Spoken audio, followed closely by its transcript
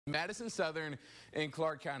Madison Southern in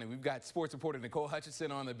Clark County. We've got sports reporter Nicole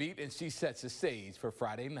Hutchinson on the beat, and she sets the stage for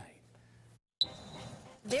Friday night.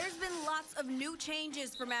 There's been lots of new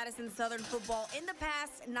changes for Madison Southern football in the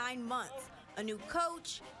past 9 months. A new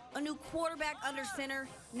coach, a new quarterback under center,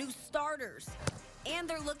 new starters. And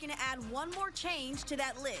they're looking to add one more change to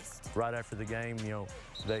that list. Right after the game,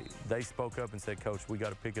 they spoke up and said, Coach, we got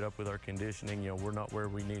to pick it up with our conditioning. We're not where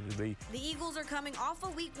we need to be. The Eagles are coming off a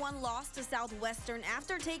Week 1 loss to Southwestern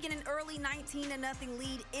after taking an early 19-0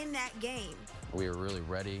 lead in that game. We were really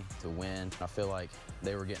ready to win. I feel like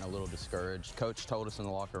they were getting a little discouraged. Coach told us in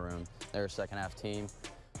the locker room they're a second-half team.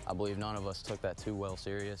 I believe none of us took that too well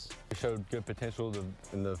serious. We showed good potential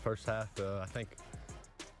in the first half. I think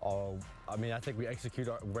we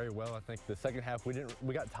executed very well. I think the second half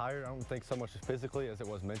we got tired. I don't think so much physically as it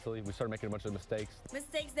was mentally. We started making a bunch of mistakes.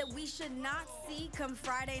 Mistakes that we should not see come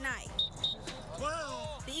Friday night.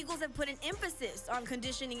 The Eagles have put an emphasis on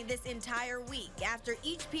conditioning this entire week. After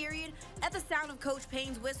each period, at the sound of Coach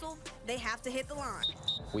Payne's whistle, they have to hit the line.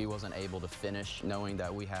 We wasn't able to finish knowing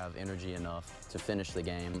that we have energy enough to finish the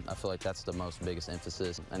game. I feel like that's the biggest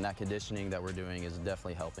emphasis, and that conditioning that we're doing is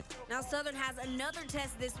definitely helping. Now Southern has another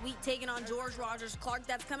test this week taking on George Rogers Clark.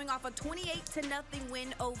 That's coming off a 28-0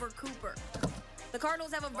 win over Cooper. The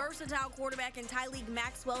Cardinals have a versatile quarterback in Tyleek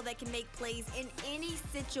Maxwell that can make plays in any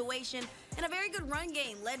situation, and a very good run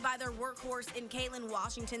game led by their workhorse in Kalen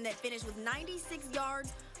Washington that finished with 96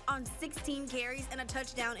 yards on 16 carries and a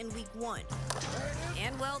touchdown in Week 1.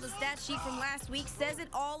 And well, the stat sheet from last week says it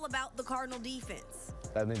all about the Cardinal defense.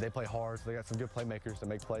 I mean, they play hard, so they got some good playmakers to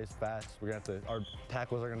make plays fast. Our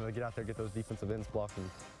tackles are gonna get out there, get those defensive ends blocked, and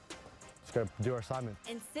just gotta do our assignment.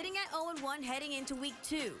 And sitting at 0-1 heading into Week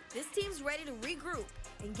 2, this team's ready to regroup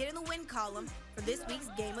and get in the win column for this week's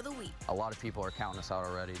Game of the Week. A lot of people are counting us out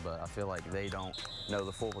already, but I feel like they don't know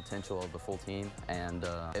the full potential of the full team, and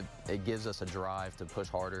it gives us a drive to push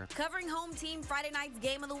harder. Covering home team Friday night's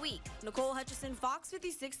Game of the Week, Nicole Hutchinson, Fox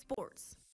 56 Sports.